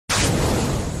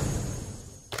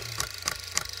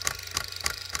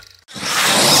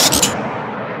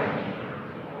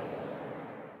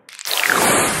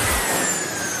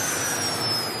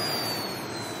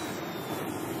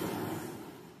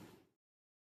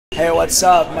Hey, what's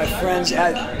up, my friends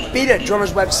at BeatIt,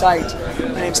 drummer's website.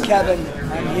 My name's Kevin.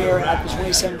 I'm here at the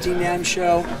 2017 NAMM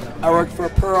show. I work for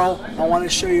Pearl. I want to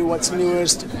show you what's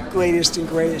newest, latest, and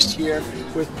greatest here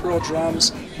with Pearl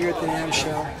drums here at the NAMM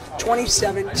show.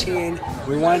 2017,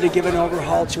 we wanted to give an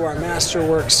overhaul to our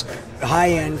Masterworks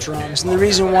high-end drums. And the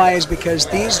reason why is because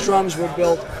these drums were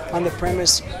built on the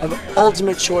premise of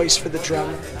ultimate choice for the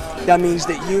drummer. That means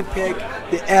that you pick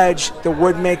the edge, the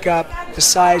wood makeup, the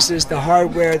sizes, the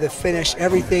hardware, the finish,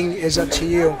 everything is up to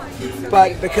you.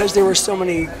 But because there were so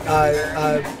many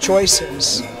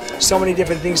choices, so many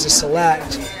different things to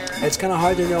select, it's kind of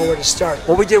hard to know where to start.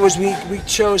 What we did was we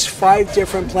chose 5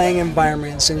 different playing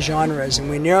environments and genres, and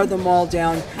we narrowed them all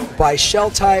down by shell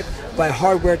type, by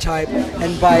hardware type,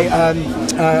 and by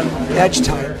edge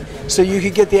type. So you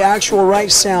could get the actual right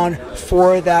sound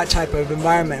for that type of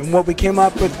environment. And what we came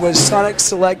up with was Sonic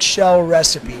Select Shell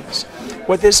recipes.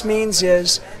 What this means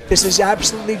is this is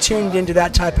absolutely tuned into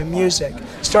that type of music.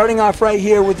 Starting off right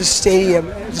here with the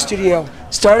studio.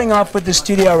 Starting off with the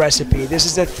studio recipe. This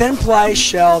is a thin ply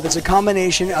shell that's a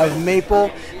combination of maple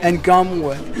and gum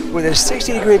wood with a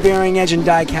 60-degree bearing edge and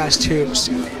die-cast tubes.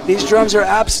 These drums are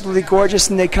absolutely gorgeous,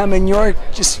 and they come in your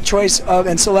choice of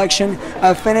and selection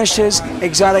of finishes,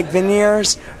 exotic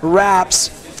veneers, wraps,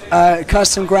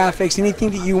 custom graphics, anything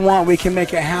that you want, we can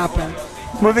make it happen.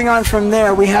 Moving on from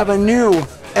there, we have a new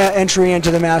entry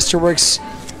into the Masterworks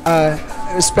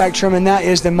spectrum, and that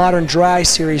is the Modern Dry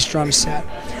Series drum set.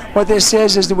 What this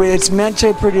is it's meant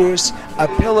to produce a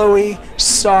pillowy,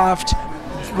 soft,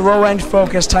 low-end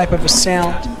focus type of a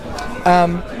sound.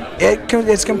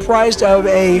 It's comprised of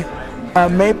a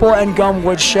maple and gum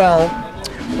wood shell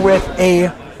with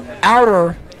a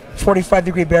outer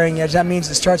 45-degree bearing edge. That means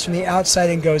it starts from the outside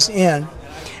and goes in.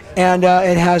 And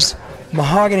it has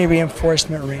mahogany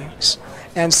reinforcement rings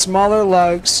and smaller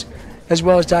lugs, as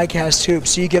well as die-cast tubes.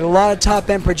 So you get a lot of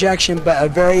top-end projection, but a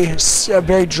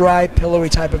very dry, pillowy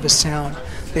type of a sound.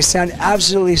 They sound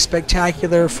absolutely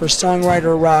spectacular for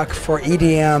songwriter rock, for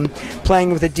EDM,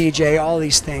 playing with a DJ, all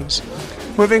these things.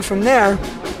 Moving from there,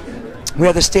 we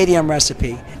have the stadium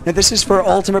recipe. Now this is for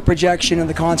ultimate projection on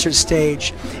the concert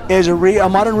stage. It is a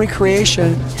modern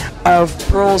recreation of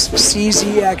Pearl's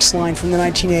CZX line from the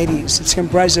 1980s. It's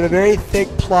comprised of a very thick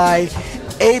ply,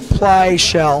 8-ply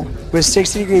shell with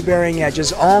 60-degree bearing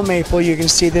edges, all maple. You can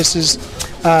see this is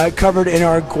covered in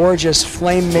our gorgeous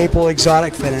flame maple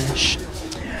exotic finish.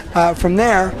 From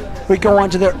there, we go on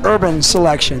to the urban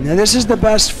selection. Now this is the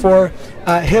best for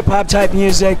hip-hop type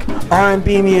music,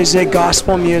 R&B music,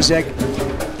 gospel music.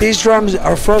 These drums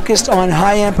are focused on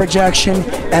high-end projection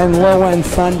and low-end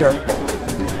thunder.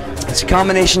 It's a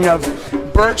combination of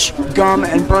birch, gum,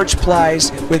 and birch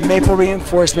plies with maple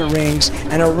reinforcement rings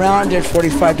and a rounded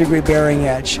 45-degree bearing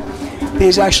edge.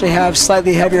 These actually have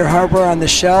slightly heavier hardware on the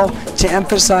shell to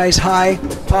emphasize high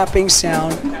popping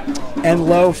sound and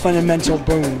low fundamental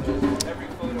boom.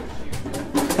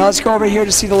 Now let's go over here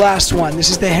to see the last one.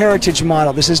 This is the Heritage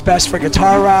model. This is best for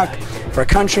guitar rock, for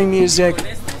country music,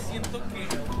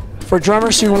 for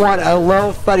drummers who want a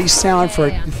low thuddy sound for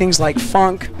things like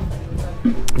funk.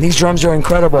 These drums are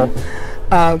incredible.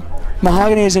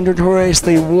 Mahogany is a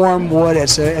notoriously warm wood.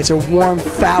 It's a warm,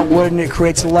 fat wood, and it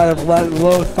creates a lot of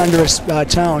low, thunderous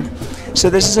tone. So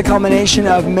this is a combination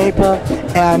of maple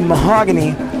and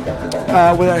mahogany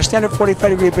with our standard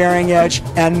 45-degree bearing edge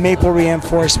and maple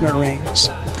reinforcement rings.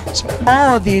 So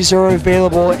all of these are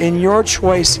available in your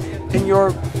choice, in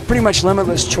your pretty much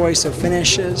limitless choice of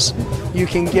finishes. You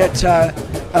can get,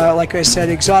 like I said,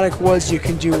 exotic woods. You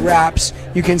can do wraps.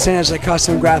 You can send us a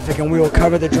custom graphic, and we will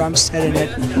cover the drum set in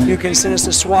it. You can send us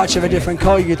a swatch of a different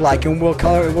color you'd like, and we'll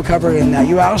cover it in that.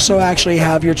 You also actually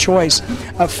have your choice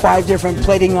of 5 different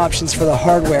plating options for the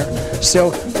hardware.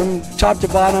 So from top to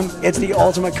bottom, it's the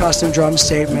ultimate custom drum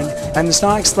statement. And the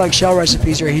Sonic Select Shell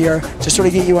recipes are here to sort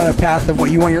of get you on a path of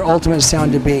what you want your ultimate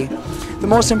sound to be. The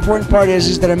most important part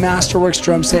is that a Masterworks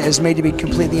drum set is made to be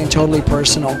completely and totally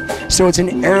personal. So it's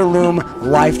an heirloom,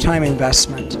 lifetime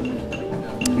investment.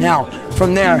 Now,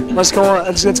 from there, let's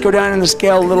go down in the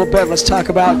scale a little bit. Let's talk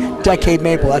about Decade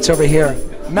Maple. That's over here.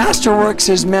 Masterworks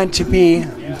is meant to be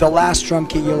the last drum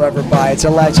kit you'll ever buy. It's a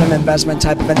lifetime investment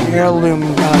type of an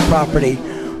heirloom property.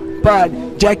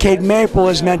 But Decade Maple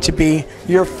is meant to be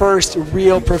your first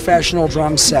real professional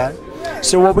drum set.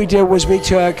 So what we did was we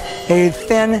took a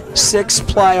thin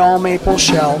 6-ply all maple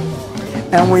shell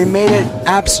and we made it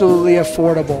absolutely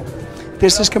affordable.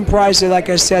 This is comprised of, like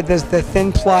I said, the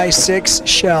thin ply 6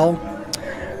 shell.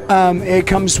 It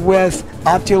comes with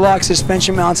OptiLock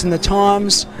suspension mounts in the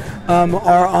toms,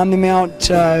 our Omni-Mount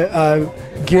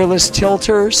gearless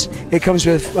tilters. It comes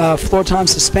with floor tom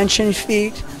suspension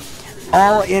feet.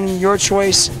 all in your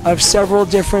choice of several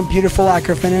different beautiful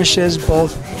lacquer finishes,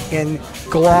 both in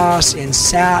gloss, in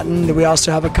satin. We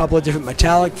also have a couple of different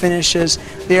metallic finishes.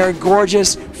 They are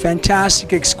gorgeous,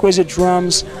 fantastic, exquisite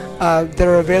drums that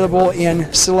are available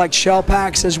in select shell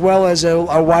packs, as well as a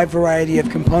wide variety of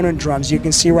component drums. You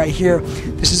can see right here,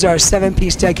 this is our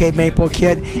 7-piece Decade Maple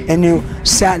kit in new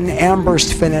satin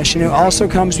amberst finish, and it also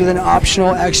comes with an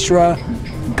optional extra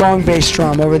gong bass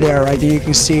drum over there, right there you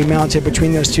can see mounted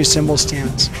between those two cymbal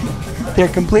stands. They're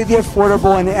completely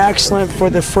affordable and excellent for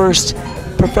the first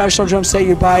professional drum set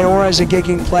you buy, or as a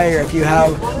gigging player. If you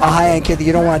have a high-end kit that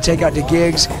you don't want to take out to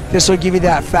gigs, this will give you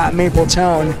that fat maple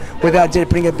tone without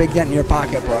putting a big dent in your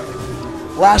pocketbook.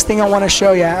 Last thing I want to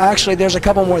show you, actually there's a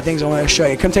couple more things I want to show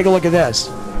you. Come take a look at this.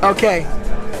 Okay,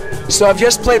 so I've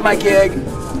just played my gig.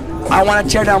 I want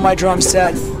to tear down my drum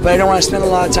set, but I don't want to spend a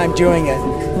lot of time doing it.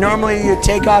 Normally you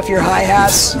take off your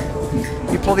hi-hats,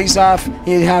 you pull these off,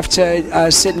 you have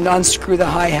to sit and unscrew the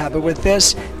hi-hat. But with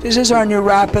this is our new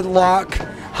rapid lock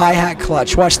hi-hat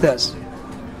clutch. Watch this.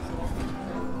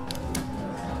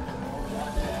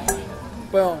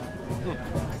 Boom.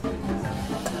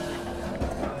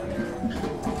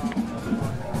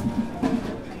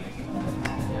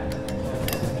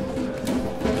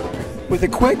 With a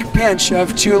quick pinch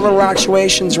of two little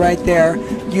actuations right there,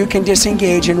 you can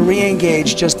disengage and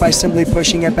re-engage just by simply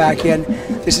pushing it back in.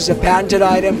 This is a patented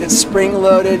item. It's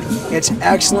spring-loaded. It's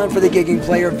excellent for the gigging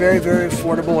player. Very, very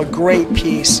affordable. A great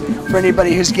piece for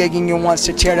anybody who's gigging and wants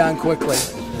to tear down quickly.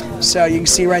 So you can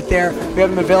see right there, we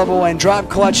have them available in drop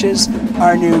clutches,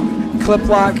 our new clip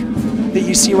lock that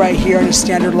you see right here, and a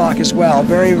standard lock as well.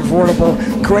 Very affordable.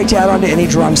 Great to add on to any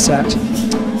drum set.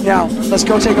 Now, let's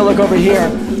go take a look over here.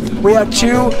 We have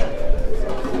two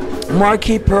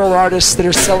marquee Pearl artists that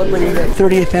are celebrating their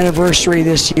 30th anniversary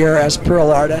this year as Pearl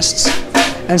artists.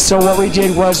 And so what we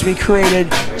did was we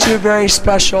created two very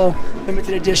special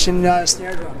limited edition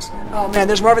snare drums. Oh man,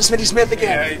 there's Marvin Smitty Smith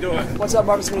again. Hey, how you doing? What's up,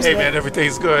 Marvin Smitty Smith? Hey man,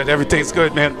 everything's good. Everything's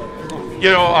good, man. You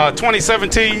know,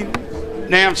 2017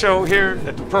 NAMM show here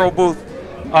at the Pearl booth.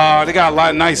 They got a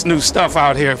lot of nice new stuff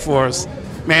out here for us.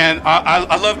 Man,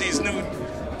 I love these new,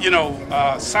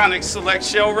 Sonic Select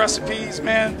shell recipes,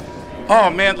 man. Oh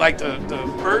man, like the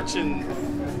birch and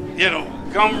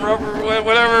gum rubber,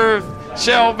 whatever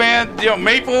shell, man.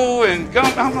 Maple and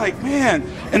gum. I'm like, man,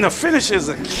 and the finishes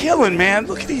are killing, man.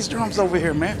 Look at these drums over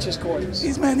here, man. Just gorgeous.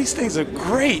 These things are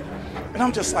great, and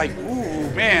I'm just like,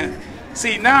 ooh, man.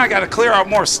 See, now I got to clear out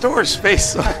more storage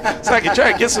space so I can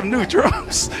try to get some new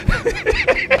drums.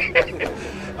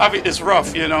 I mean, it's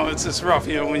rough, It's just rough,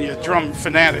 when you're a drum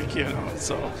fanatic,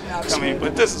 So, Absolutely.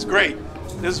 but this is great.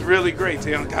 This is really great.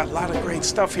 Got a lot of great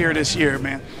stuff here this year,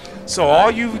 man. So all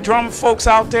you drum folks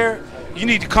out there, you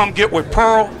need to come get with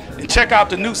Pearl and check out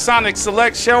the new Sonic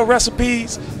Select shell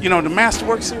recipes. The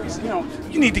Masterwork series.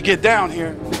 You need to get down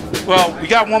here. Well, we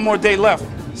got one more day left,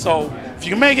 so if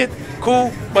you can make it,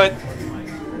 cool. But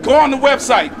go on the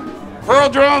website,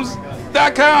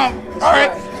 pearldrums.com. All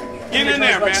right. Get in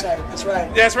there, man. That's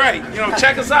right. That's right.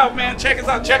 Check us out, man. Check us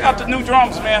out. Check out the new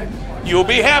drums, man. You'll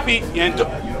be happy, and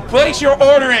place your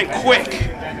order in quick.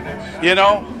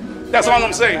 That's all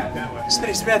I'm saying.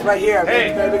 Smitty Smith right here.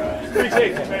 Hey, baby.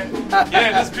 appreciate you, man.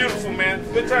 Yeah, that's beautiful, man.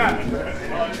 Good time.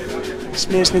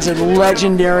 Smitty Smith's a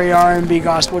legendary R&B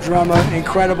gospel drummer,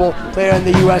 incredible player on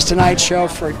the U.S. Tonight Show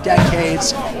for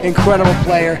decades, incredible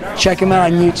player. Check him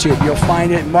out on YouTube. You'll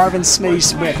find it, Marvin Smitty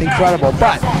Smith, incredible.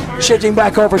 But shifting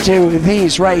back over to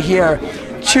these right here,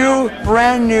 two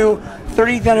brand new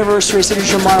 30th anniversary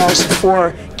signature models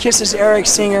for Kiss's Eric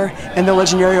Singer and the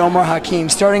legendary Omar Hakim.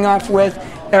 Starting off with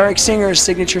Eric Singer's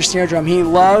signature snare drum. He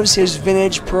loves his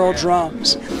vintage Pearl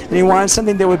drums, and he wanted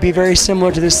something that would be very similar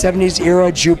to the 70s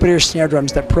era Jupiter snare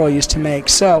drums that Pearl used to make.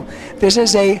 So this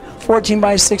is a 14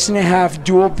 by 6.5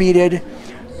 dual beaded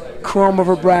chrome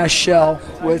over brass shell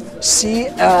with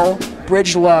CL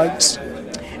bridge lugs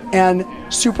and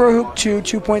Super Hoop 2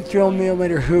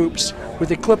 2.3mm hoops with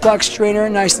a clip lock strainer,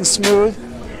 nice and smooth.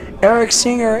 Eric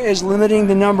Singer is limiting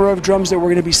the number of drums that we're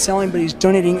going to be selling, but he's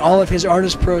donating all of his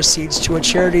artist proceeds to a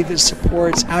charity that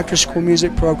supports after-school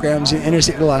music programs in inner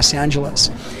city Los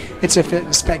Angeles. It's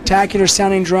a spectacular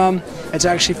sounding drum. It's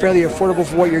actually fairly affordable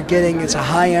for what you're getting. It's a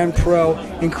high-end pro,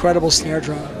 incredible snare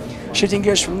drum. Shifting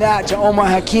gears from that to Omar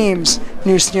Hakim's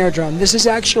new snare drum. This is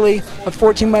actually a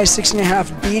 14 by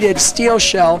 6.5 beaded steel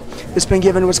shell that's been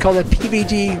given what's called a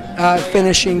PVD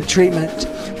finishing treatment.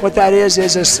 What that is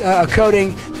a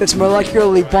coating that's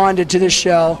molecularly bonded to the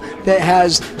shell that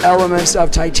has elements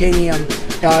of titanium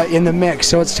in the mix.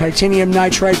 So it's titanium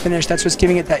nitride finish. That's what's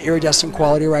giving it that iridescent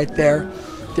quality right there.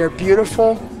 They're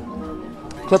beautiful.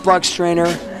 Clip lock strainer,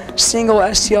 single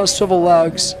STL swivel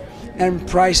lugs, and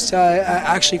priced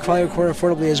actually quite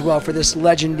affordably as well for this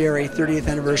legendary 30th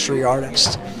anniversary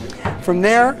artist. From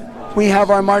there, we have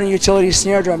our modern utility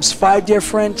snare drums, 5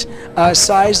 different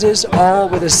sizes, all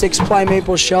with a 6-ply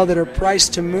maple shell that are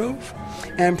priced to move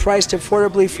and priced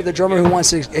affordably for the drummer who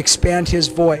wants to expand his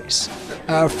voice.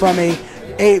 From a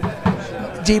 8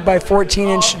 deep by 14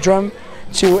 inch drum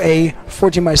to a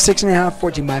 14 by 6.5,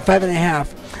 14 by 5.5,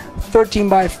 13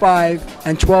 by 5,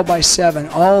 and 12 by 7.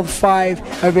 All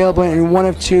 5 available in one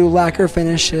of 2 lacquer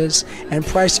finishes and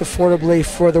priced affordably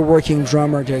for the working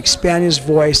drummer to expand his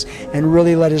voice and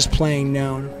really let his playing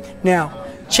known. Now,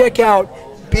 check out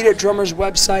BeatIt Drummer's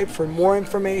website for more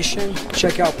information.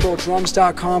 Check out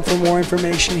pearldrums.com for more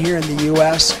information here in the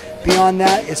U.S. Beyond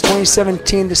that, it's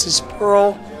 2017. This is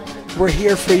Pearl. We're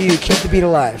here for you. Keep the beat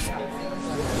alive.